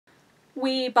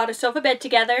We bought a sofa bed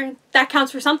together. That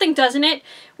counts for something, doesn't it?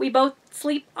 We both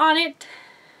sleep on it.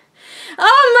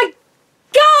 Oh my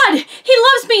God! He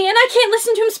loves me, and I can't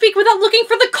listen to him speak without looking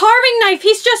for the carving knife.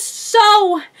 He's just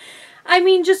so... I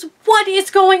mean, just what is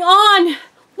going on?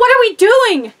 What are we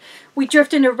doing? We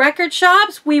drift into record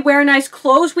shops, we wear nice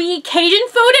clothes, we eat Cajun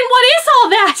food, and what is all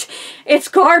that? It's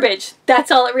garbage.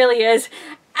 That's all it really is.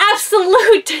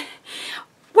 Absolute.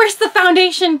 Where's the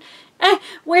foundation?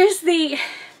 Where's the...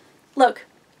 Look,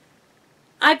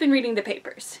 I've been reading the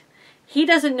papers. He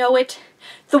doesn't know it.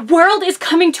 The world is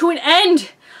coming to an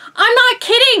end. I'm not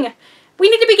kidding. We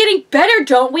need to be getting better,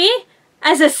 don't we?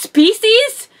 As a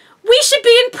species, we should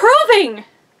be improving.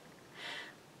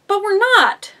 But we're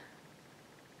not.